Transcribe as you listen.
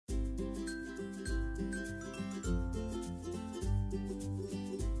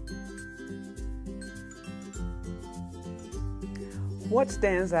What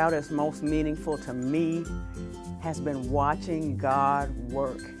stands out as most meaningful to me has been watching God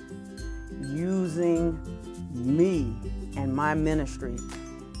work, using me and my ministry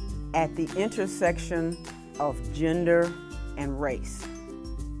at the intersection of gender and race.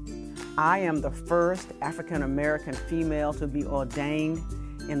 I am the first African American female to be ordained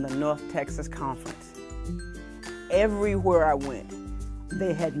in the North Texas Conference. Everywhere I went,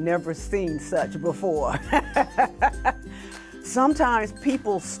 they had never seen such before. Sometimes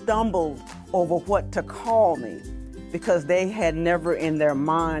people stumbled over what to call me because they had never in their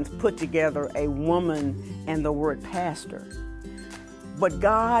minds put together a woman and the word pastor. But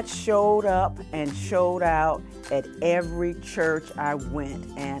God showed up and showed out at every church I went,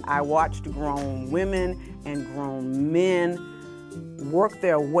 and I watched grown women and grown men work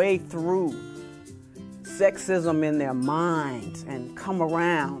their way through sexism in their minds and come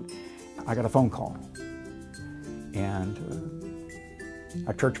around. I got a phone call, and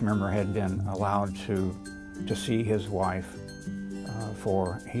a church member had been allowed to see his wife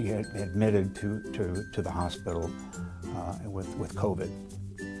for he had admitted to the hospital with COVID.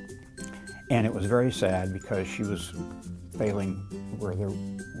 And it was very sad because she was failing rather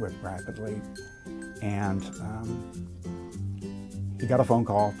rapidly. And he got a phone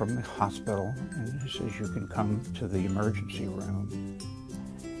call from the hospital, and he says, "You can come to the emergency room,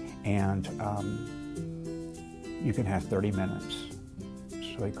 and you can have 30 minutes.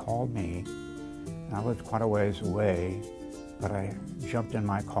 So he called me, and I lived quite a ways away, but I jumped in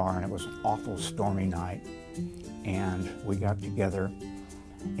my car, and it was an awful stormy night, and we got together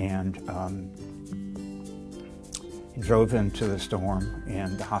and drove into the storm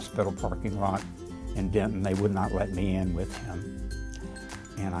in the hospital parking lot in Denton. They would not let me in with him.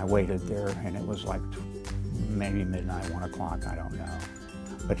 And I waited there, and it was like maybe midnight, 1 o'clock, I don't know.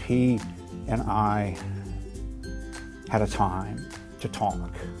 But he and I had a time to talk.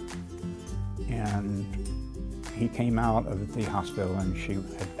 And he came out of the hospital, and she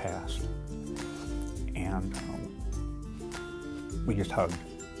had passed. And we just hugged.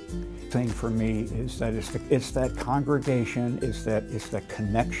 The thing for me is that it's that congregation, it's that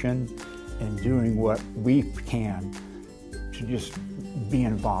connection, and doing what we can to just be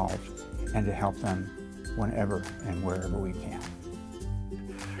involved and to help them whenever and wherever we can.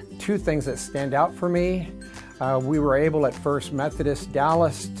 Two things that stand out for me. We were able at First Methodist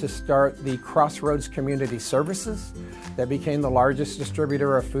Dallas to start the Crossroads Community Services that became the largest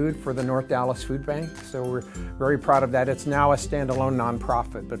distributor of food for the North Dallas Food Bank. So we're very proud of that. It's now a standalone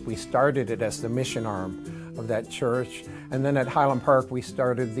nonprofit, but we started it as the mission arm of that church. And then at Highland Park, we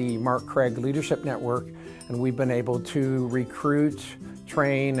started the Mark Craig Leadership Network, and we've been able to recruit,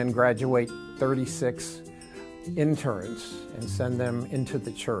 train, and graduate 36 interns and send them into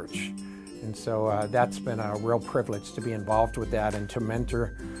the church. And so that's been a real privilege to be involved with that and to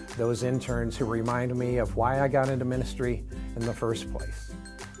mentor those interns who remind me of why I got into ministry in the first place.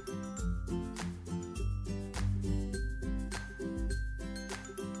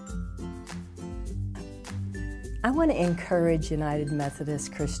 I want to encourage United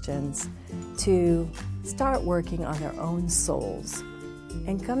Methodist Christians to start working on their own souls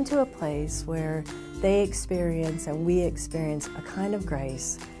and come to a place where they experience and we experience a kind of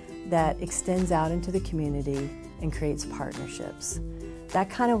grace that extends out into the community and creates partnerships. That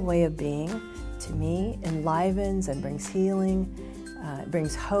kind of way of being, to me, enlivens and brings healing, it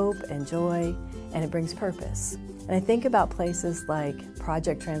brings hope and joy, and it brings purpose. And I think about places like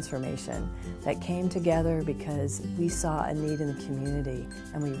Project Transformation that came together because we saw a need in the community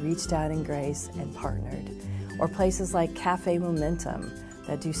and we reached out in grace and partnered. Or places like Cafe Momentum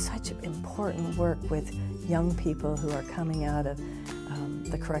that do such important work with young people who are coming out of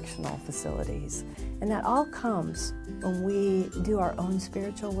the correctional facilities. And that all comes when we do our own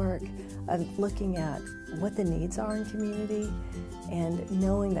spiritual work of looking at what the needs are in community and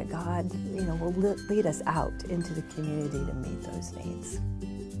knowing that God, will lead us out into the community to meet those needs.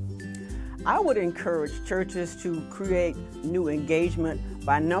 I would encourage churches to create new engagement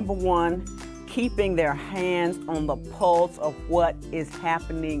by, number one, keeping their hands on the pulse of what is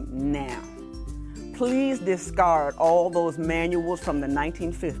happening now. Please discard all those manuals from the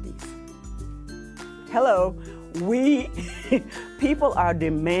 1950s. Hello, people are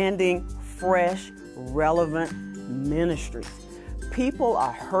demanding fresh, relevant ministries. People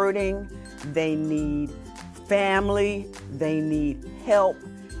are hurting, they need family, they need help,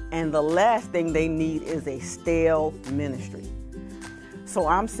 and the last thing they need is a stale ministry. So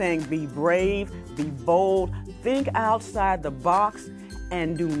I'm saying be brave, be bold, think outside the box,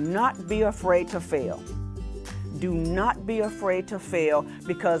 and do not be afraid to fail. Do not be afraid to fail,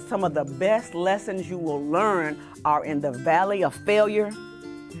 because some of the best lessons you will learn are in the valley of failure.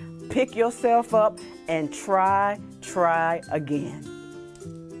 Pick yourself up and try again.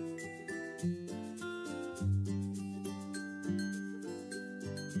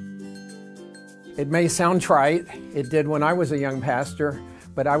 It may sound trite, it did when I was a young pastor,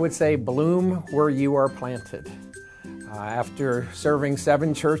 but I would say bloom where you are planted. After serving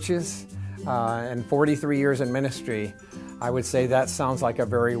 7 churches and 43 years in ministry, I would say that sounds like a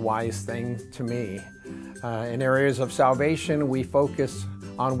very wise thing to me. In areas of salvation, we focus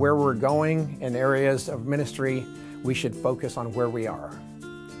on where we're going. In areas of ministry, we should focus on where we are.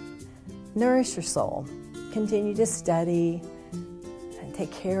 Nourish your soul. Continue to study and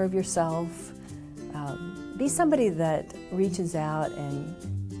take care of yourself. Be somebody that reaches out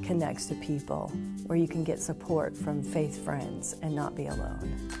and connects to people where you can get support from faith friends and not be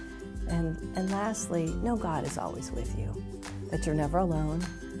alone. And lastly, know God is always with you, that you're never alone.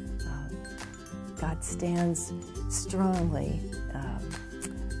 God stands strongly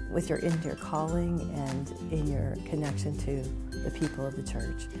in your calling and in your connection to the people of the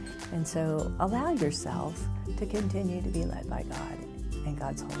church. And so allow yourself to continue to be led by God and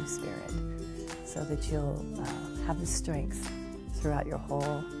God's Holy Spirit, so that you'll have the strength throughout your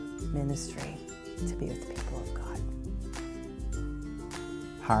whole ministry to be with the people of God.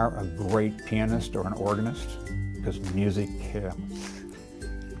 Hire a great pianist or an organist, because music kills.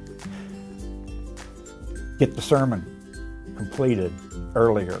 Get the sermon completed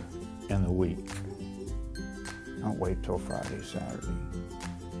earlier in the week. Don't wait till Friday, Saturday.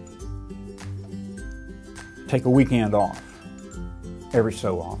 Take a weekend off every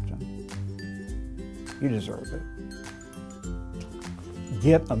so often. You deserve it.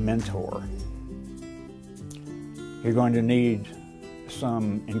 Get a mentor. You're going to need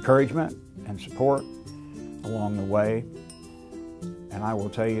some encouragement and support along the way. And I will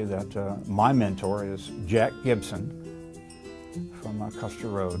tell you that my mentor is Jack Gibson from Custer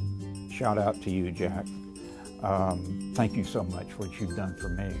Road. Shout out to you, Jack. Thank you so much for what you've done for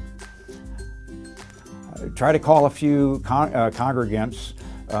me. Try to call a few congregants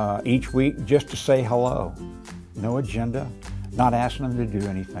each week just to say hello. No agenda, not asking them to do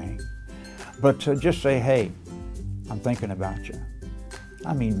anything, but to just say, hey, I'm thinking about you.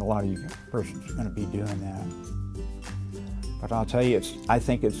 I mean, a lot of you persons are going to be doing that. But I'll tell you, I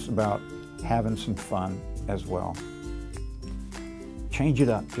think it's about having some fun as well. Change it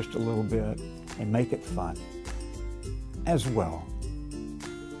up just a little bit and make it fun as well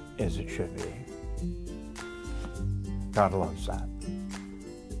as it should be. God loves that.